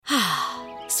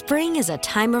Spring is a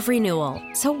time of renewal,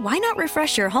 so why not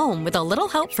refresh your home with a little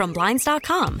help from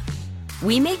Blinds.com?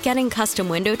 We make getting custom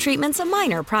window treatments a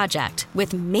minor project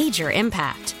with major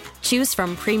impact. Choose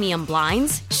from premium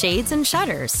blinds, shades, and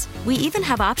shutters. We even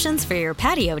have options for your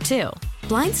patio, too.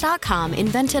 Blinds.com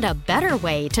invented a better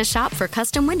way to shop for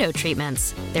custom window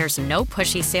treatments. There's no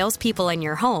pushy salespeople in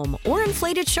your home or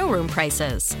inflated showroom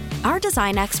prices. Our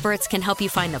design experts can help you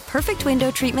find the perfect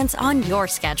window treatments on your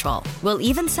schedule. We'll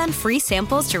even send free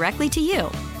samples directly to you.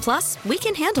 Plus, we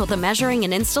can handle the measuring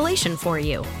and installation for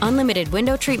you. Unlimited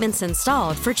window treatments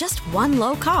installed for just one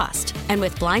low cost. And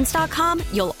with Blinds.com,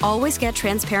 you'll always get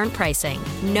transparent pricing.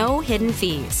 No hidden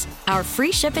fees. Our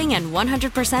free shipping and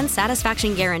 100%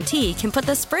 satisfaction guarantee can put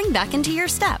the spring back into your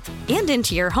step and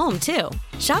into your home, too.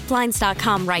 Shop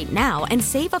Blinds.com right now and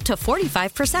save up to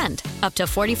 45%. Up to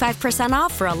 45%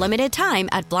 off for a limited time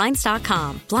at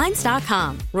Blinds.com.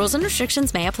 Blinds.com. Rules and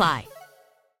restrictions may apply.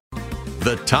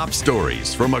 The top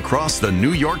stories from across the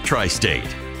New York tri-state.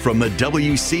 From the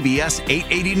WCBS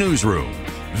 880 newsroom,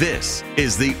 this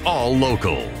is the All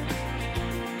Local.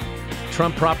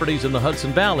 Trump properties in the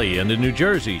Hudson Valley and in New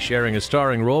Jersey sharing a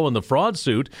starring role in the fraud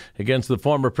suit against the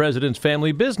former president's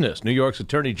family business. New York's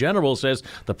Attorney General says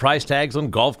the price tags on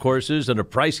golf courses and a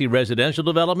pricey residential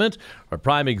development are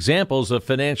prime examples of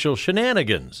financial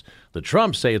shenanigans. The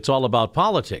Trumps say it's all about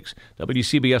politics.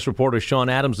 WCBS reporter Sean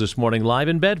Adams this morning live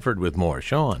in Bedford with more.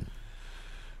 Sean.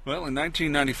 Well, in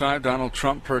 1995, Donald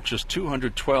Trump purchased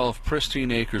 212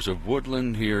 pristine acres of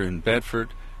woodland here in Bedford,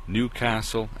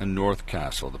 Newcastle, and North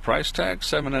Castle. The price tag,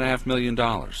 $7.5 million.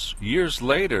 Years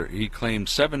later, he claimed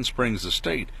Seven Springs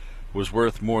Estate was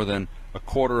worth more than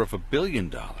 $250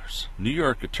 million. New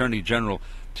York Attorney General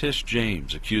Tish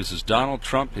James accuses Donald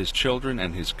Trump, his children,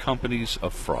 and his companies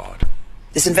of fraud.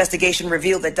 This investigation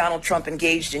revealed that Donald Trump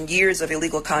engaged in years of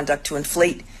illegal conduct to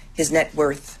inflate his net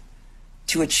worth,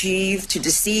 to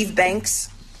deceive banks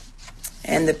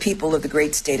and the people of the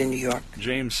great state of New York.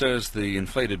 James says the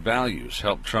inflated values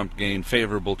helped Trump gain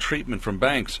favorable treatment from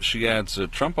banks. She adds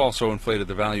Trump also inflated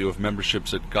the value of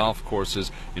memberships at golf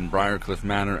courses in Briarcliff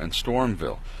Manor and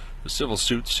Stormville. The civil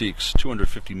suit seeks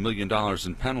 $250 million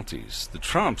in penalties. The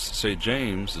Trumps say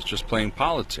James is just playing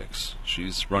politics.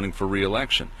 She's running for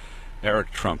re-election.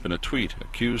 Eric Trump, in a tweet,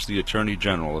 accused the Attorney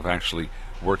General of actually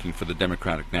working for the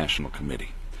Democratic National Committee.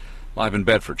 Live in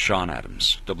Bedford, Sean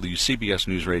Adams, WCBS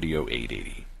News Radio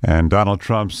 880. And Donald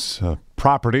Trump's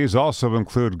properties also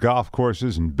include golf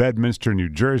courses in Bedminster, New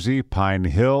Jersey, Pine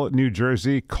Hill, New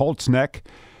Jersey, Colts Neck.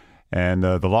 And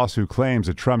the lawsuit claims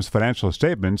that Trump's financial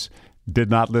statements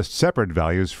did not list separate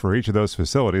values for each of those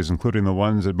facilities, including the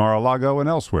ones at Mar-a-Lago and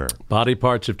elsewhere. Body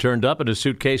parts have turned up in a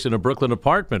suitcase in a Brooklyn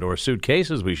apartment, or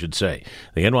suitcases, we should say.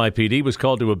 The NYPD was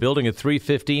called to a building at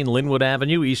 315 Linwood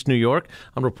Avenue, East New York,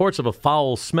 on reports of a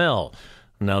foul smell.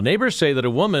 Now, neighbors say that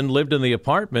a woman lived in the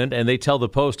apartment, and they tell the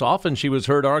Post often she was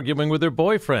heard arguing with her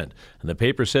boyfriend. And the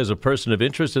paper says a person of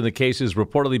interest in the case has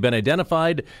reportedly been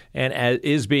identified and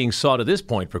is being sought at this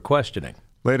point for questioning.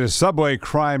 Latest subway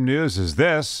crime news is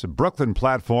this. A Brooklyn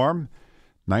platform.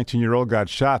 19-year-old got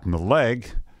shot in the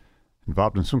leg.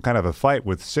 Involved in some kind of a fight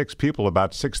with 6 people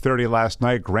about 6:30 last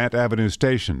night, Grant Avenue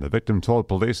Station. The victim told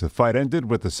police the fight ended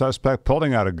with the suspect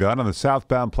pulling out a gun on the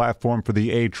southbound platform for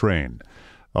the A train.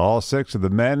 All 6 of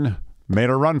the men made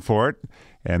a run for it,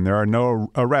 and there are no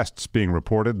arrests being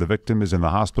reported. The victim is in the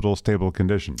hospital, stable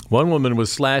condition. One woman was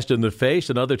slashed in the face.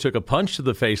 Another took a punch to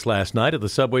the face last night at the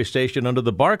subway station under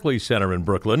the Barclays Center in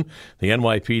Brooklyn. The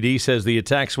NYPD says the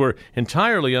attacks were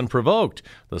entirely unprovoked.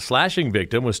 The slashing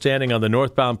victim was standing on the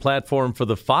northbound platform for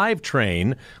the 5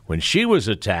 train when she was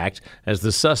attacked. As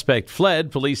the suspect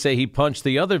fled, police say he punched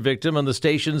the other victim on the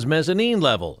station's mezzanine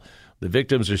level. The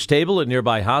victims are stable at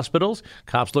nearby hospitals.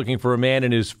 Cops looking for a man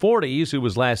in his 40s who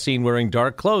was last seen wearing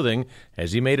dark clothing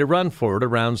as he made a run for it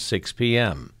around 6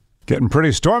 p.m. Getting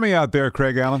pretty stormy out there,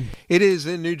 Craig Allen. It is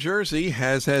in New Jersey,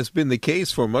 as has been the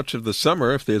case for much of the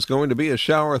summer. If there's going to be a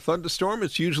shower or thunderstorm,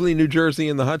 it's usually New Jersey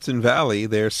and the Hudson Valley.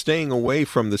 They're staying away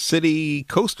from the city,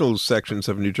 coastal sections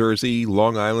of New Jersey,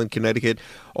 Long Island, Connecticut,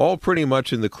 all pretty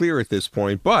much in the clear at this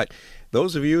point. But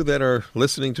those of you that are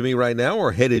listening to me right now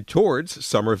are headed towards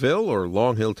Somerville or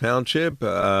Long Hill Township,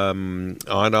 on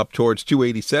up towards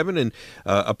 287 and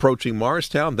approaching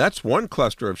Morristown. That's one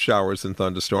cluster of showers and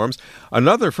thunderstorms.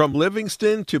 Another from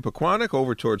Livingston to Pequannock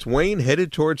over towards Wayne,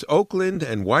 headed towards Oakland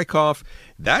and Wyckoff.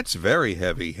 That's very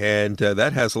heavy, and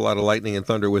that has a lot of lightning and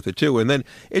thunder with it, too. And then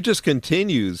it just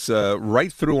continues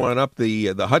right through on up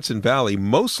the Hudson Valley,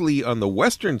 mostly on the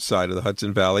western side of the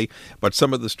Hudson Valley, but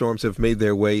some of the storms have made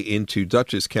their way into into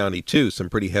Dutchess County, too. Some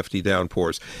pretty hefty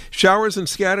downpours. Showers and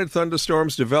scattered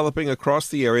thunderstorms developing across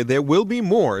the area. There will be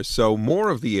more, so more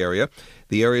of the area.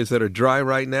 The areas that are dry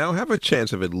right now have a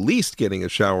chance of at least getting a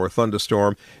shower or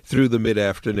thunderstorm through the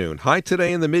mid-afternoon. High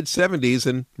today in the mid-70s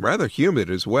and rather humid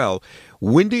as well.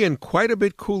 Windy and quite a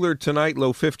bit cooler tonight,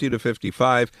 low 50 to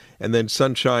 55, and then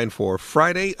sunshine for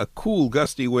Friday, a cool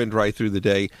gusty wind right through the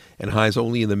day, and highs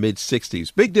only in the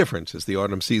mid-60s. Big difference as the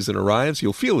autumn season arrives.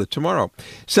 You'll feel it tomorrow.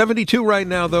 72 right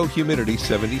now, though, humidity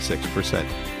 76%.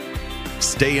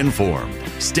 Stay informed.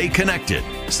 Stay connected.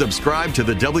 Subscribe to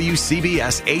the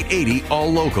WCBS 880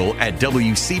 All Local at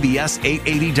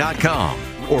WCBS880.com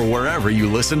or wherever you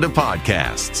listen to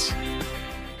podcasts.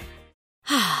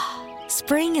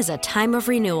 Spring is a time of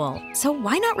renewal, so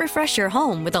why not refresh your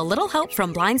home with a little help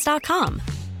from Blinds.com?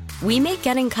 We make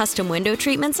getting custom window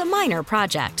treatments a minor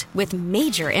project with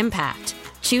major impact.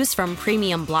 Choose from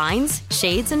premium blinds,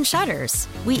 shades, and shutters.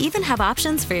 We even have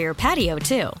options for your patio,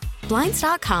 too.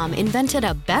 Blinds.com invented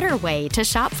a better way to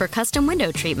shop for custom window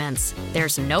treatments.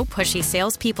 There's no pushy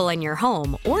salespeople in your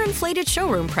home or inflated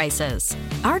showroom prices.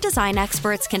 Our design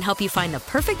experts can help you find the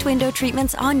perfect window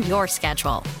treatments on your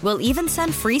schedule. We'll even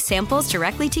send free samples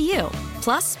directly to you.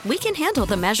 Plus, we can handle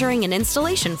the measuring and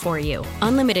installation for you.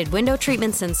 Unlimited window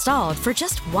treatments installed for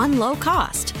just one low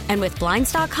cost. And with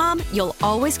Blinds.com, you'll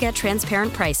always get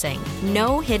transparent pricing.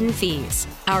 No hidden fees.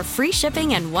 Our free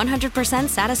shipping and 100%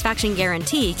 satisfaction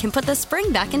guarantee can put the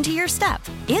spring back into your step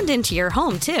and into your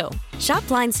home, too. Shop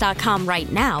Blinds.com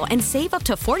right now and save up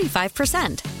to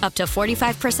 45%. Up to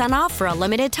 45% off for a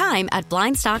limited time at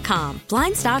Blinds.com.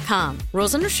 Blinds.com.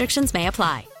 Rules and restrictions may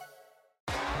apply.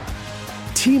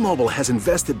 T-Mobile has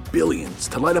invested billions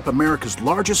to light up America's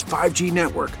largest 5G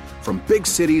network, from big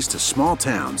cities to small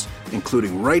towns,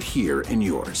 including right here in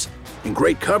yours. And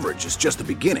great coverage is just the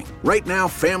beginning. Right now,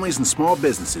 families and small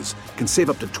businesses can save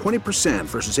up to 20%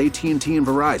 versus AT&T and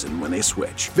Verizon when they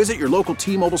switch. Visit your local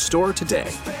T-Mobile store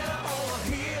today.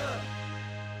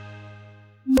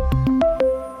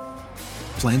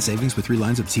 Plan savings with 3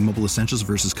 lines of T-Mobile Essentials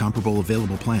versus comparable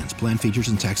available plans. Plan features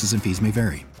and taxes and fees may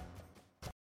vary.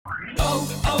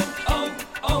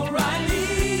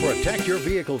 Protect your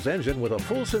vehicle's engine with a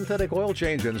full synthetic oil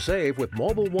change and save with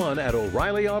Mobil 1 at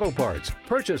O'Reilly Auto Parts.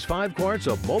 Purchase 5 quarts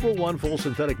of Mobil 1 full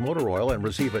synthetic motor oil and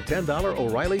receive a $10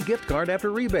 O'Reilly gift card after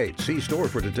rebate. See store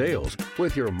for details.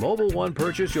 With your Mobil 1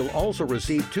 purchase, you'll also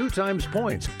receive 2 times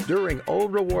points during O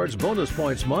Rewards Bonus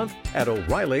Points Month at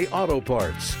O'Reilly Auto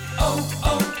Parts.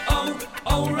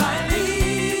 O'Reilly.